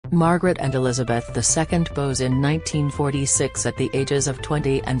Margaret and Elizabeth II pose in 1946 at the ages of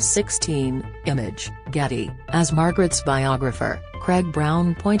 20 and 16, image, Getty. As Margaret's biographer, Craig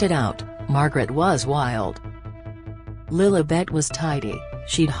Brown pointed out, Margaret was wild. Lilibet was tidy,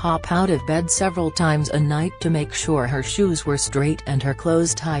 she'd hop out of bed several times a night to make sure her shoes were straight and her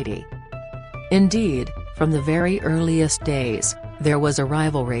clothes tidy. Indeed, from the very earliest days, there was a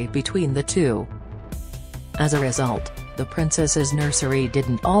rivalry between the two. As a result, the princess's nursery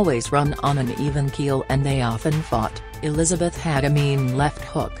didn't always run on an even keel and they often fought. Elizabeth had a mean left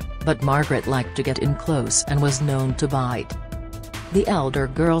hook, but Margaret liked to get in close and was known to bite. The elder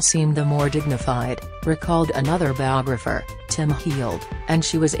girl seemed the more dignified, recalled another biographer, Tim Heald, and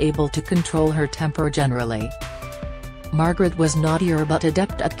she was able to control her temper generally. Margaret was naughtier but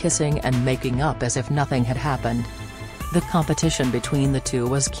adept at kissing and making up as if nothing had happened. The competition between the two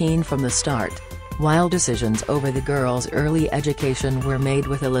was keen from the start. While decisions over the girls' early education were made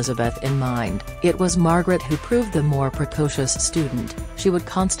with Elizabeth in mind, it was Margaret who proved the more precocious student. She would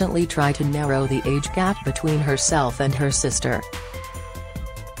constantly try to narrow the age gap between herself and her sister.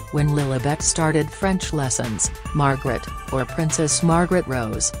 When Lilibet started French lessons, Margaret, or Princess Margaret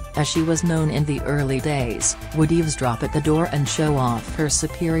Rose, as she was known in the early days, would eavesdrop at the door and show off her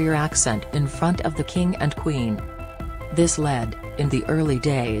superior accent in front of the king and queen. This led, in the early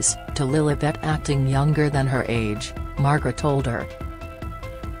days, to Lilibet acting younger than her age. Margaret told her,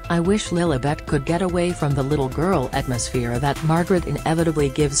 "I wish Lilibet could get away from the little girl atmosphere that Margaret inevitably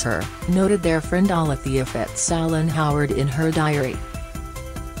gives her," noted their friend Alethea Fitzalan Howard in her diary.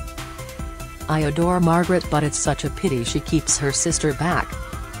 "I adore Margaret, but it's such a pity she keeps her sister back."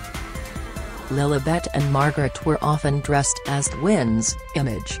 Lilibet and Margaret were often dressed as twins,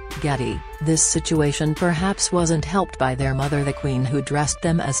 image, Getty. This situation perhaps wasn't helped by their mother the Queen, who dressed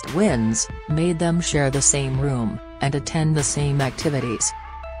them as twins, made them share the same room, and attend the same activities.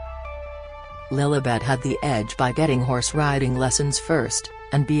 Lilibet had the edge by getting horse riding lessons first,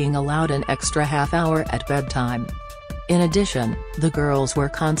 and being allowed an extra half-hour at bedtime. In addition, the girls were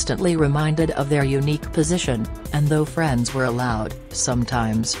constantly reminded of their unique position, and though friends were allowed,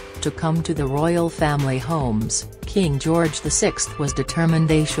 sometimes, to come to the royal family homes, King George VI was determined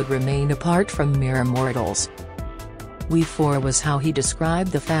they should remain apart from mere mortals. "We four" was how he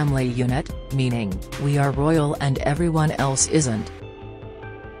described the family unit, meaning, we are royal and everyone else isn't.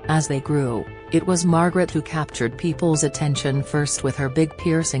 As they grew, it was Margaret who captured people's attention first with her big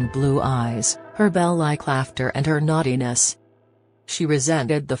piercing blue eyes, her bell-like laughter and her naughtiness. She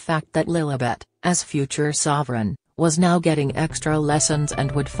resented the fact that Lilibet, as future sovereign, was now getting extra lessons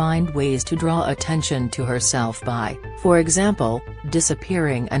and would find ways to draw attention to herself by, for example,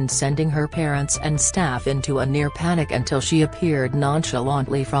 disappearing and sending her parents and staff into a near panic until she appeared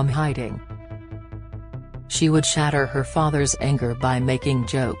nonchalantly from hiding. She would shatter her father's anger by making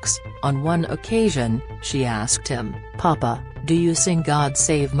jokes. On one occasion, she asked him, "Papa, do you sing God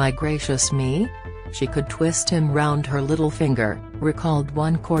Save My Gracious Me?" She could twist him round her little finger, recalled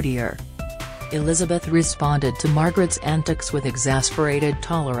one courtier. Elizabeth responded to Margaret's antics with exasperated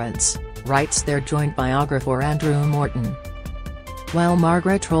tolerance, writes their joint biographer Andrew Morton. While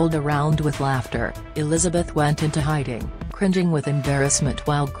Margaret rolled around with laughter, Elizabeth went into hiding, cringing with embarrassment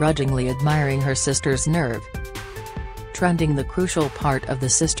while grudgingly admiring her sister's nerve. Trending, the crucial part of the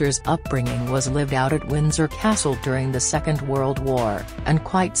sisters' upbringing was lived out at Windsor Castle during the Second World War, and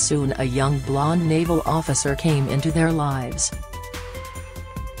quite soon a young blonde naval officer came into their lives.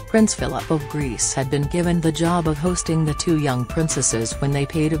 Prince Philip of Greece had been given the job of hosting the two young princesses when they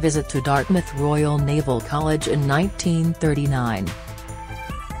paid a visit to Dartmouth Royal Naval College in 1939.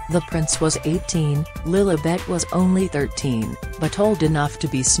 The prince was 18, Lilibet was only 13, but old enough to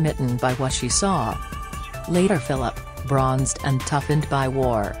be smitten by what she saw. Later Philip, bronzed and toughened by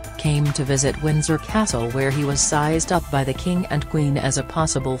war, came to visit Windsor Castle, where he was sized up by the king and queen as a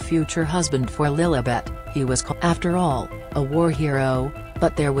possible future husband for Lilibet. He was, after all, a war hero,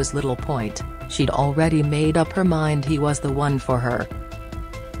 but there was little point, she'd already made up her mind he was the one for her.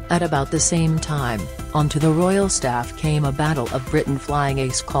 At about the same time, onto the royal staff came a Battle of Britain flying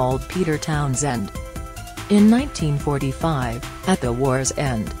ace called Peter Townsend. In 1945, at the war's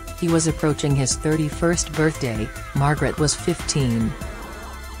end, he was approaching his 31st birthday, Margaret was 15.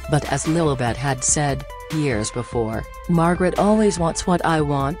 But as Lilibet had said, years before, Margaret always wants what I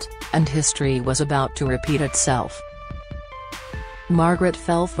want, and history was about to repeat itself. Margaret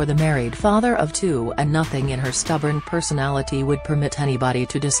fell for the married father of two, and nothing in her stubborn personality would permit anybody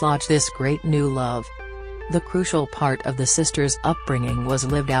to dislodge this great new love. The crucial part of the sisters' upbringing was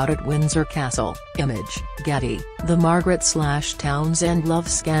lived out at Windsor Castle. Image, Getty. The Margaret/Townsend love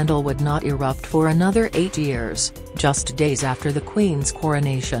scandal would not erupt for another 8 years, just days after the Queen's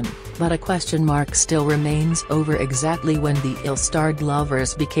coronation, but a question mark still remains over exactly when the ill-starred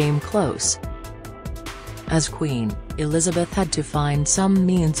lovers became close. As Queen, Elizabeth had to find some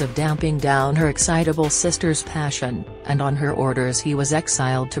means of damping down her excitable sister's passion, and on her orders he was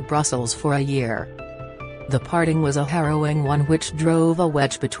exiled to Brussels for a year. The parting was a harrowing one which drove a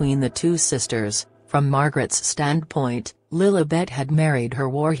wedge between the two sisters. From Margaret's standpoint, Lilibet had married her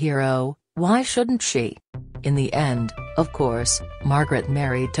war hero, why shouldn't she? In the end, of course, Margaret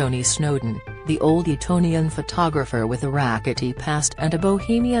married Tony Snowdon, the old Etonian photographer with a rackety past and a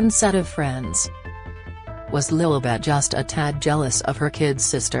bohemian set of friends. Was Lilibet just a tad jealous of her kid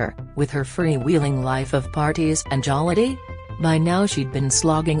sister, with her freewheeling life of parties and jollity? By now she'd been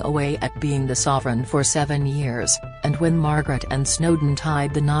slogging away at being the sovereign for 7 years, and when Margaret and Snowdon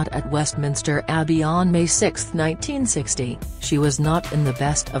tied the knot at Westminster Abbey on May 6, 1960, she was not in the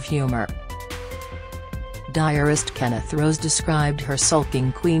best of humour. Diarist Kenneth Rose described her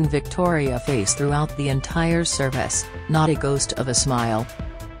sulking Queen Victoria face throughout the entire service, not a ghost of a smile.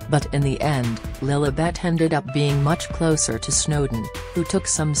 But in the end, Lilibet ended up being much closer to Snowdon, who took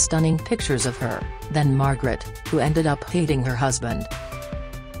some stunning pictures of her, than Margaret, who ended up hating her husband.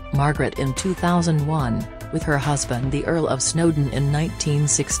 Margaret in 2001, with her husband the Earl of Snowdon in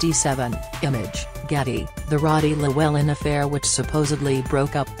 1967. Image, Getty. The Roddy Llewellyn affair which supposedly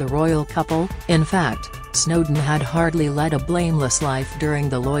broke up the royal couple. In fact, Snowdon had hardly led a blameless life during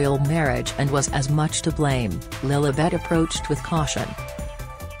the royal marriage and was as much to blame, Lilibet approached with caution.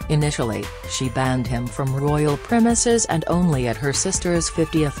 Initially, she banned him from royal premises and only at her sister's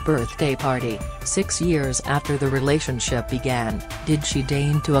 50th birthday party, 6 years after the relationship began, did she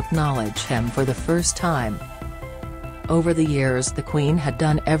deign to acknowledge him for the first time. Over the years the Queen had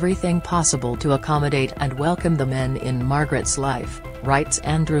done everything possible to accommodate and welcome the men in Margaret's life, writes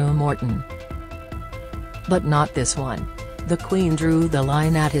Andrew Morton. But not this one. The Queen drew the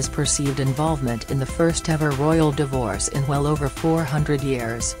line at his perceived involvement in the first-ever royal divorce in well over 400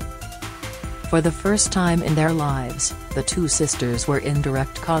 years. For the first time in their lives, the two sisters were in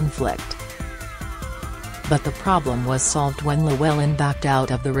direct conflict. But the problem was solved when Llewellyn backed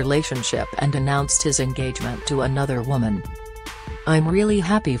out of the relationship and announced his engagement to another woman. "I'm really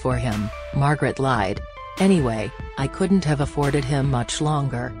happy for him," Margaret lied. "Anyway, I couldn't have afforded him much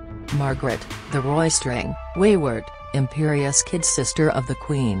longer." Margaret, the roistering, wayward, imperious kid sister of the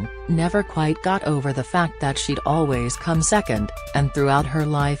Queen, never quite got over the fact that she'd always come second, and throughout her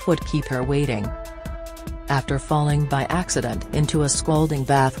life would keep her waiting. After falling by accident into a scalding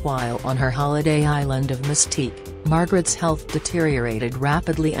bath while on her holiday island of Mystique, Margaret's health deteriorated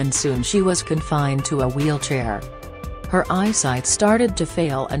rapidly and soon she was confined to a wheelchair. Her eyesight started to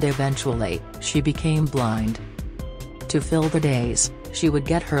fail and eventually, she became blind. To fill the days, she would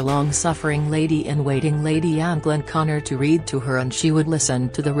get her long-suffering lady-in-waiting Lady Anne Glenconner to read to her and she would listen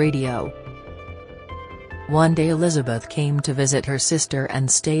to the radio. One day Elizabeth came to visit her sister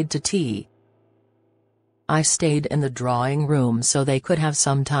and stayed to tea. "I stayed in the drawing room so they could have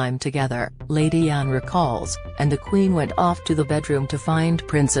some time together," Lady Anne recalls, and the Queen went off to the bedroom to find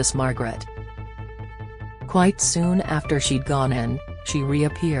Princess Margaret. Quite soon after she'd gone in, she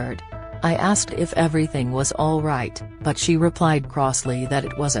reappeared. "I asked if everything was all right, but she replied crossly that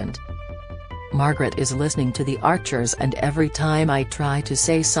it wasn't. Margaret is listening to the Archers and every time I try to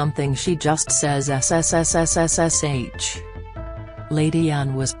say something she just says SSSSSSH." Lady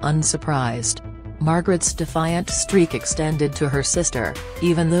Anne was unsurprised. Margaret's defiant streak extended to her sister,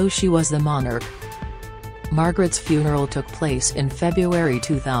 even though she was the monarch. Margaret's funeral took place in February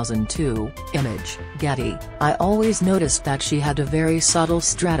 2002. Image, Getty. "I always noticed that she had a very subtle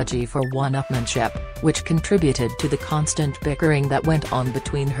strategy for one-upmanship, which contributed to the constant bickering that went on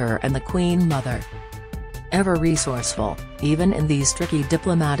between her and the Queen Mother. Ever resourceful, even in these tricky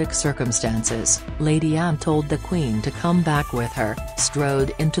diplomatic circumstances, Lady Anne told the Queen to come back with her,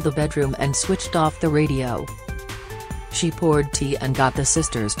 strode into the bedroom and switched off the radio. She poured tea and got the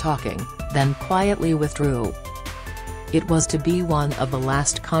sisters talking, then quietly withdrew. It was to be one of the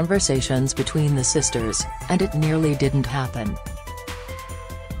last conversations between the sisters, and it nearly didn't happen.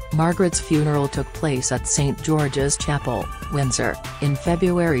 Margaret's funeral took place at St George's Chapel, Windsor, in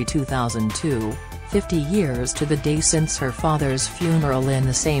February 2002, 50 years to the day since her father's funeral in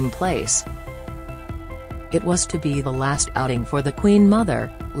the same place. It was to be the last outing for the Queen Mother.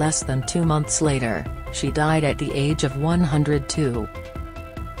 Less than 2 months later, she died at the age of 102.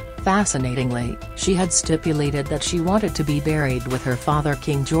 Fascinatingly, she had stipulated that she wanted to be buried with her father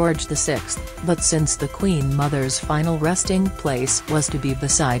King George VI, but since the Queen Mother's final resting place was to be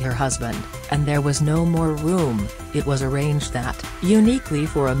beside her husband, and there was no more room, it was arranged that, uniquely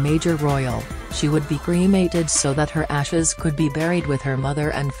for a major royal, she would be cremated so that her ashes could be buried with her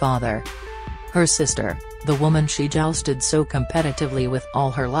mother and father. Her sister, the woman she jousted so competitively with all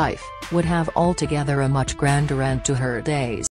her life, would have altogether a much grander end to her days.